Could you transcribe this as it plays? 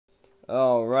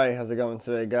Alright, how's it going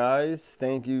today, guys?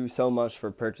 Thank you so much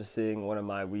for purchasing one of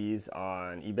my Wii's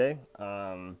on eBay.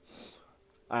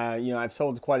 I've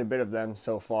sold quite a bit of them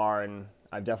so far, and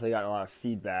I've definitely gotten a lot of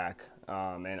feedback.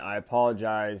 And I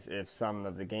apologize if some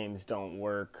of the games don't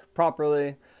work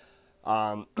properly.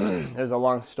 There's a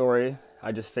long story.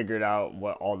 I just figured out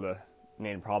what all the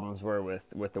main problems were with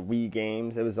the Wii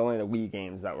games. It was only the Wii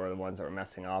games that were the ones that were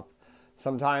messing up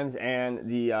sometimes, and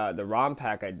the ROM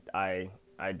pack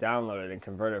I downloaded and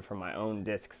converted from my own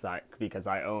disc site because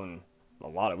I own a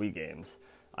lot of Wii games.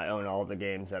 I own all the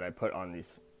games that I put on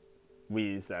these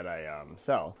Wii's that I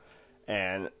sell.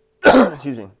 And,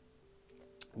 excuse me,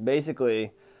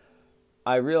 basically,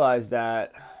 I realized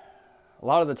that a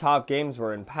lot of the top games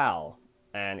were in PAL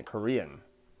and Korean.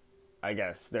 I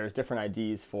guess there's different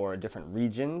IDs for different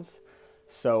regions.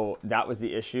 So that was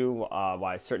the issue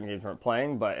why certain games weren't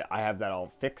playing, but I have that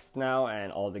all fixed now,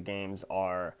 and all the games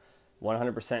are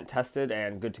 100% tested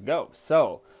and good to go.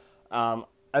 So,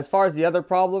 as far as the other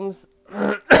problems,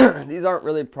 these aren't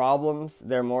really problems.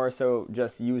 They're more so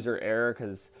just user error,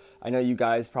 because I know you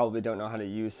guys probably don't know how to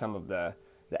use some of the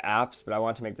apps, but I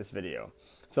want to make this video.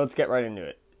 So let's get right into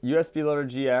it. USB Loader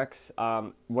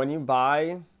GX, when you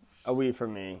buy a Wii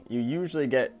from me, you usually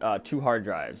get 2 hard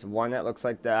drives. One that looks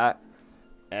like that,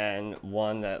 and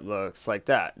one that looks like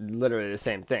that. Literally the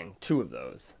same thing, 2 of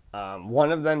those.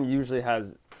 One of them usually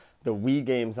has the Wii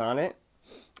games on it,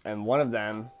 and one of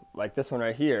them, like this one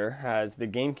right here, has the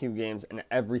Gamecube games and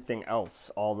everything else,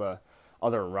 all the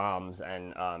other ROMs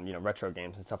and retro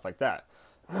games and stuff like that.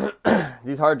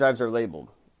 These hard drives are labeled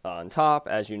on top,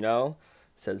 as you know.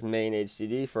 It says main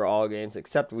HDD for all games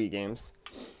except Wii games.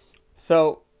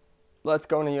 So let's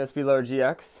go into USB Loader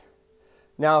GX.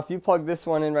 Now, if you plug this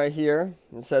one in right here,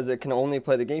 it says it can only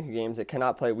play the Gamecube games. It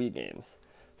cannot play Wii games.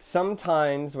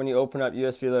 Sometimes when you open up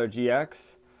USB Loader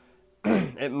GX,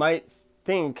 it might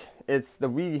think it's the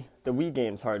Wii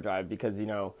games hard drive because,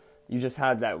 you just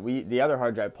had the other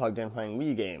hard drive plugged in playing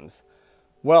Wii games.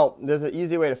 Well, there's an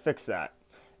easy way to fix that.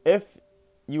 If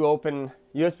you open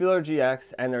USB Loader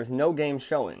GX and there's no game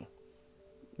showing,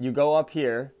 you go up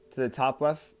here to the top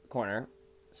left corner,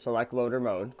 select loader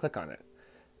mode, click on it,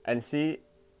 and see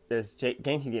there's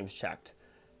Gamecube games checked.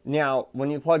 Now,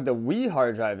 when you plug the Wii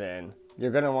hard drive in, you're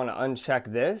going to want to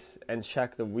uncheck this and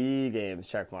check the Wii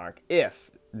games checkmark if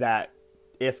the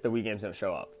Wii games don't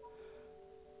show up.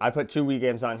 I put 2 Wii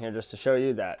games on here just to show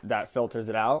you that filters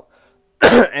it out.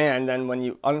 And then when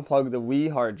you unplug the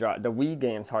Wii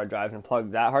games hard drive and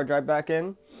plug that hard drive back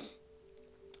in,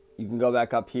 you can go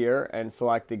back up here and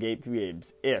select the Gamecube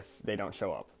games if they don't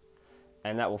show up.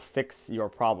 And that will fix your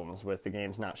problems with the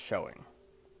games not showing.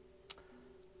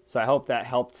 So I hope that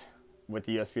helped with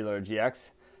the USB Loader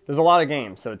GX. There's a lot of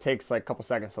games, so it takes like a couple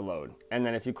seconds to load. And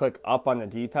then if you click up on the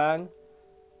D-pad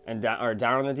and down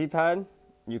on the D-pad,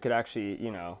 you could actually,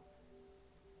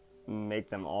 make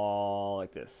them all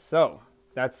like this. So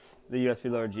that's the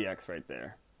USB Loader GX right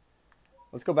there.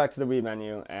 Let's go back to the Wii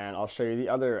menu, and I'll show you the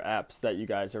other apps that you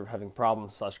guys are having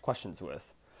problems / questions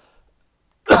with.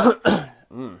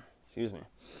 Excuse me.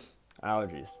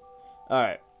 Allergies.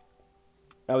 Alright.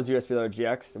 That was USB Loader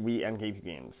GX, the Wii and Gamecube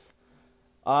games.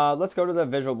 Let's go to the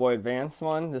Visual Boy Advance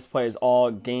one. This plays all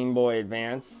Game Boy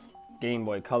Advance, Game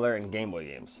Boy Color, and Game Boy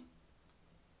games.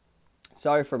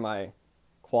 Sorry for my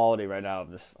quality right now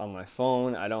of this on my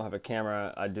phone. I don't have a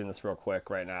camera. I'm doing this real quick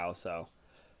right now. So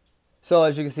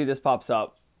as you can see, this pops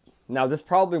up. Now, this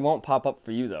probably won't pop up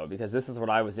for you, though, because this is what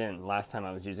I was in last time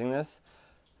I was using this.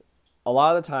 A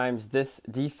lot of the times, this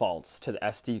defaults to the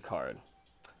SD card.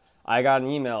 I got an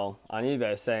email on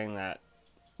eBay saying that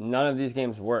none of these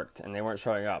games worked and they weren't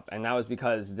showing up. And that was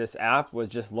because this app was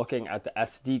just looking at the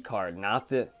SD card, not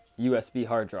the USB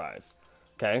hard drive.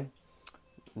 Okay?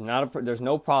 There's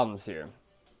no problems here.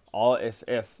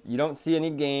 If you don't see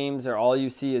any games or all you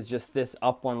see is just this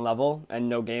up one level and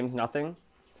no games, nothing,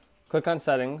 click on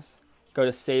Settings, go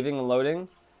to Saving and Loading,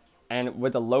 and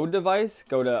with the load device,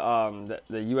 go to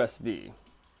the USB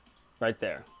right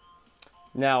there.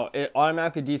 Now, it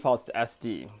automatically defaults to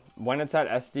SD. When it's at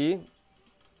SD,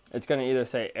 it's going to either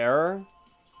say error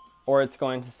or it's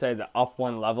going to say the up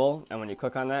one level, and when you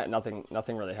click on that, nothing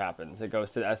really happens. It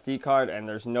goes to the SD card and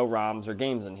there's no ROMs or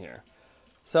games in here.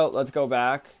 So let's go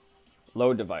back,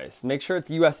 load device. Make sure it's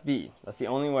USB. That's the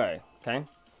only way, okay?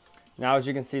 Now, as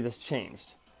you can see, this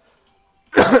changed.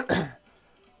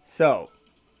 So,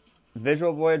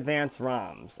 Visual Boy Advance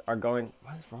ROMs are going...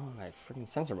 What is wrong with my freaking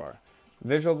sensor bar?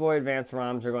 Visual Boy Advance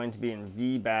ROMs are going to be in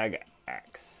VBag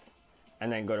X.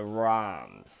 And then go to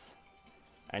ROMs.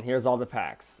 And here's all the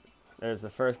packs. There's the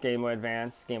first Game Boy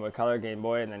Advance, Game Boy Color, Game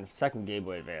Boy, and then second Game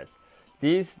Boy Advance.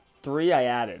 These 3 I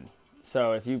added.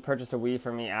 So if you purchase a Wii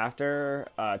from me after,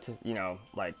 you know,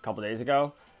 like a couple days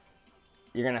ago,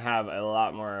 you're gonna have a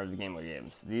lot more of the Game Boy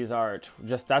games. These are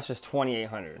that's just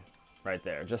 2,800 right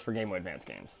there, just for Game Boy Advance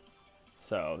games.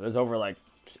 So there's over like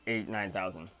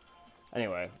 9,000.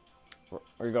 Anyway, we're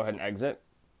gonna go ahead and exit.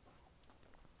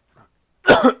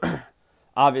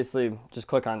 Obviously, just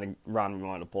click on the ROM you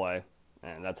want to play,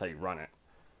 and that's how you run it.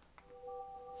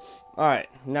 Alright,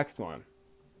 next one.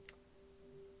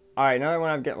 Alright, another one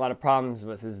I've got a lot of problems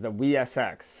with is the Wii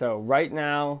SX. So right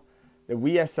now, the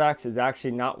Wii SX is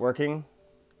actually not working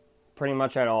pretty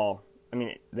much at all. I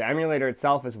mean, the emulator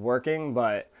itself is working,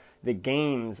 but the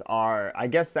games are... I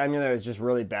guess the emulator is just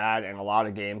really bad, and a lot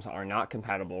of games are not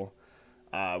compatible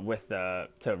to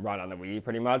run on the Wii,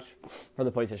 pretty much, for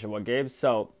the PlayStation 1 games.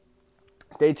 So,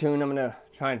 stay tuned. I'm going to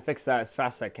try and fix that as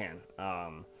fast as I can.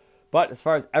 But as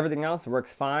far as everything else, it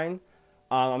works fine.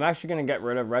 I'm actually going to get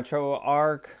rid of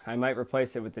RetroArch. I might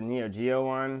replace it with the Neo Geo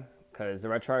one, because the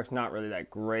RetroArch's not really that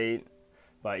great.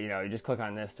 But, you know, you just click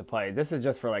on this to play. This is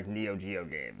just for, like, Neo Geo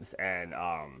games and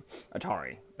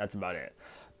Atari. That's about it.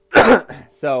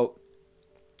 So,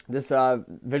 this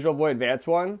Visual Boy Advance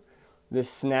one,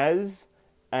 this SNES,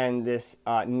 and this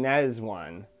NES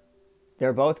one,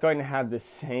 they're both going to have the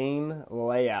same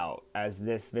layout as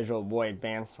this Visual Boy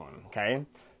Advance one, okay?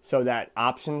 So that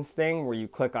options thing where you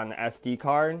click on the SD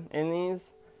card in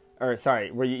these, or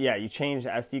sorry, where you change the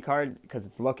SD card because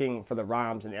it's looking for the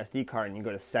ROMs in the SD card, and you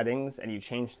go to settings and you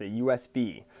change the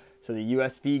USB. So the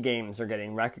USB games are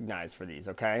getting recognized for these,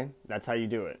 okay? That's how you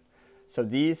do it. So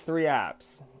these three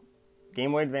apps,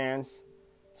 Game Boy Advance,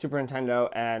 Super Nintendo,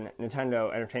 and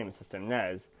Nintendo Entertainment System,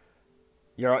 NES,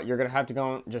 you're going to have to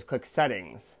go and just click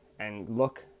settings and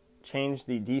change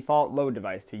the default load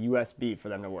device to USB for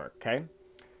them to work, okay?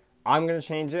 I'm going to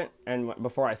change it and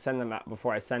before I send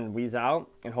Wii's out,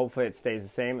 and hopefully it stays the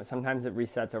same. Sometimes it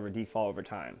resets over default over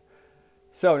time.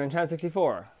 So, Nintendo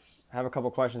 64. I have a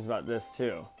couple questions about this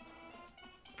too.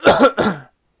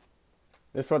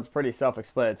 This one's pretty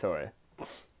self-explanatory.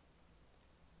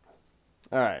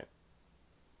 Alright.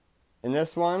 In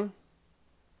this one,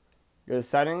 go to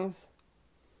settings,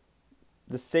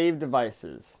 the save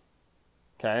devices,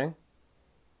 okay?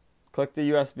 Click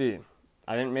the USB.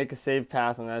 I didn't make a save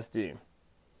path on the SD.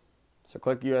 So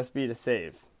click USB to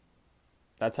save.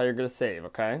 That's how you're going to save,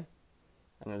 okay?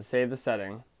 And then save the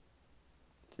setting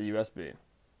to USB.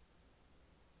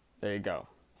 There you go.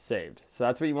 Saved. So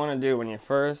that's what you want to do when you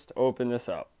first open this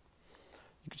up.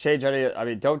 You can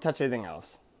change don't touch anything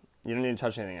else. You don't need to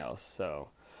touch anything else. So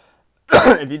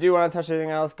if you do want to touch anything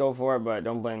else, go for it, but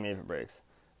don't blame me if it breaks.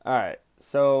 Alright,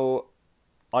 so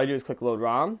all you do is click load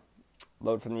ROM,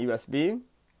 load from the USB.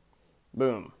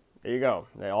 Boom. There you go.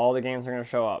 All the games are going to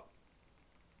show up.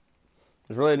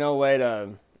 There's really no way to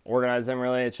organize them,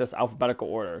 really. It's just alphabetical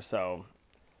order, so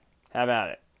have at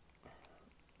it.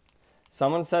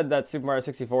 Someone said that Super Mario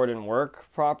 64 didn't work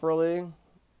properly,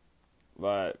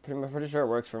 but I'm pretty sure it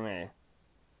works for me.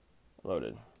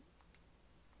 Loaded.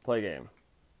 Play game.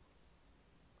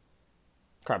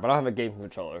 Crap, I don't have a game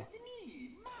controller.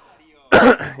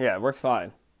 Yeah, it works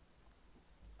fine.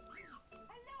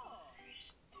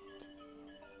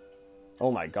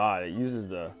 Oh my god, it uses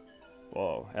the...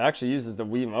 Whoa, it actually uses the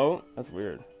Wiimote? That's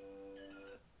weird.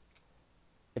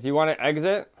 If you want to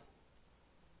exit,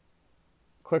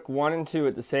 click 1 and 2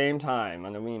 at the same time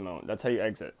on the Wiimote. That's how you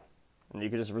exit. And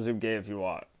you can just resume game if you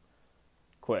want.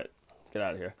 Quit. Let's get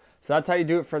out of here. So that's how you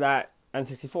do it for that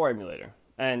N64 emulator.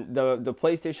 And the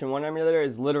PlayStation 1 emulator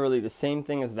is literally the same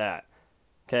thing as that.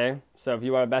 Okay? So if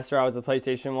you want to mess around with the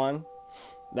PlayStation 1,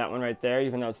 that one right there,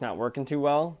 even though it's not working too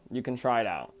well, you can try it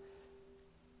out.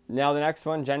 Now the next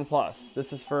one, Gen Plus.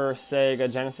 This is for Sega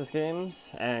Genesis games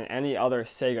and any other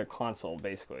Sega console,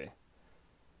 basically.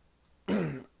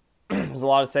 There's a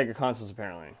lot of Sega consoles,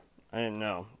 apparently. I didn't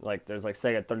know. Like, there's like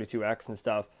Sega 32X and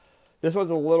stuff. This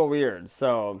one's a little weird,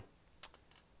 so...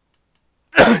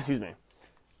 Excuse me.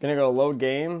 Gonna go to load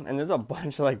game, and there's a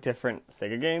bunch of like different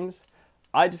Sega games.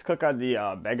 I just click on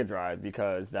the Mega Drive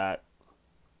because I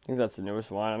think that's the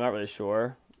newest one. I'm not really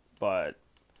sure, but...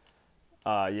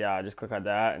 yeah, I just click on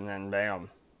that, and then bam,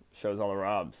 shows all the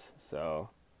ROMs. So,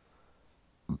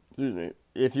 excuse me.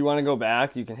 If you want to go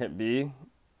back, you can hit B,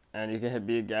 and you can hit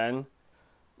B again.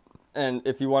 And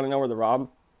if you want to know where the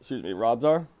ROMs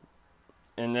are,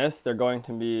 in this, they're going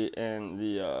to be in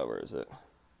the, where is it?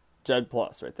 Gen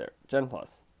Plus, right there. Gen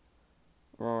Plus.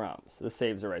 ROMs. The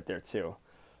saves are right there, too.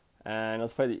 And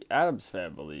let's play the Addams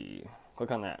Family.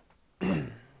 Click on that.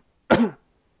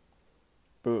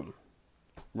 Boom.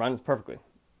 Runs perfectly.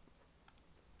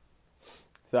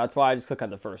 So that's why I just click on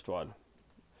the first one.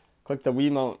 click the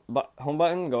Wii home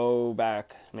button, go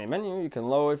back main menu. You can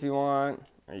load if you want,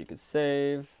 or you could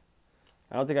save.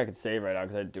 I don't think I could save right now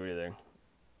because I didn't do anything.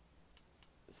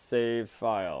 Save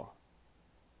file.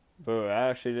 Boo,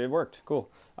 actually it worked. Cool.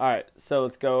 Alright, so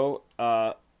let's go.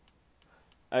 So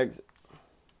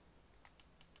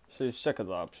just check out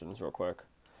the options real quick.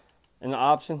 In the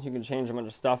options, you can change a bunch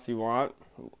of stuff you want.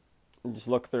 Just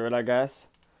look through it, I guess.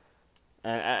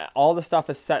 And all the stuff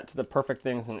is set to the perfect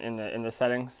things in the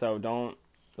settings, so don't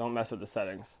mess with the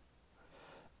settings.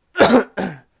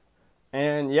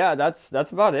 And yeah, that's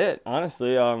about it.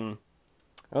 Honestly, I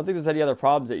don't think there's any other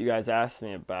problems that you guys asked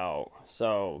me about.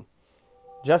 So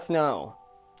just know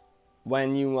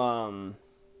when you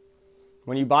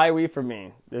buy a Wii from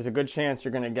me, there's a good chance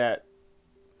you're gonna get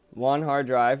one hard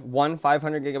drive, one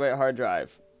 500 gigabyte hard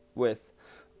drive with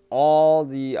all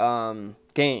the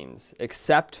games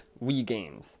except Wii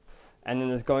games, and then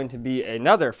there's going to be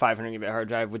another 500 gigabyte hard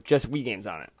drive with just Wii games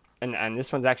on it. And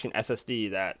this one's actually an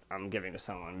SSD that I'm giving to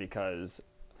someone because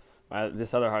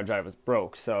this other hard drive was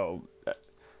broke, so I'm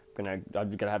gonna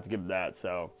have to give that.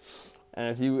 So, and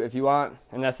if you want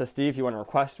an SSD, if you want to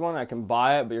request one, I can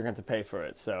buy it, but you're going to have to pay for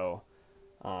it. So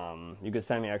you could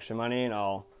send me extra money, and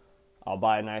I'll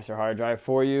buy a nicer hard drive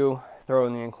for you, throw it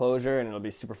in the enclosure, and it'll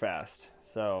be super fast.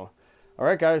 So, all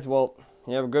right, guys. Well,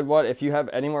 you have a good one. If you have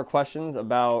any more questions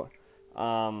about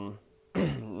my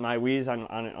Wii's on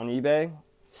eBay,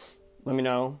 let me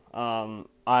know.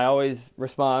 I always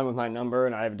respond with my number,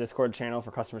 and I have a Discord channel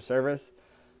for customer service.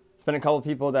 It's been a couple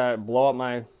people that blow up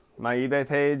my eBay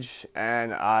page,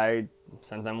 and I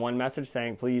sent them one message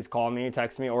saying, please call me,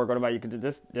 text me, or go to my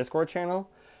Discord channel,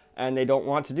 and they don't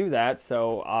want to do that.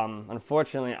 So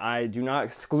unfortunately, I do not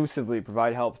exclusively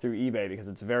provide help through eBay because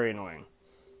it's very annoying.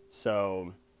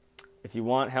 So if you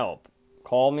want help,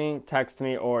 call me, text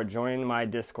me, or join my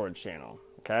Discord channel.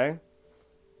 Okay?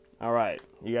 All right.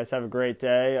 You guys have a great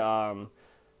day.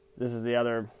 This is the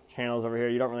other channels over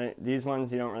here. These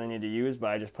ones you don't really need to use, but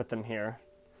I just put them here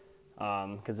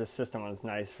because this system was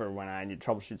nice for when I need to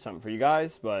troubleshoot something for you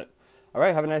guys. But all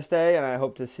right, have a nice day, and I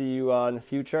hope to see you in the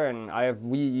future. And I have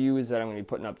Wii U's that I'm going to be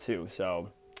putting up too. So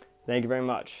thank you very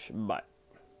much. Bye.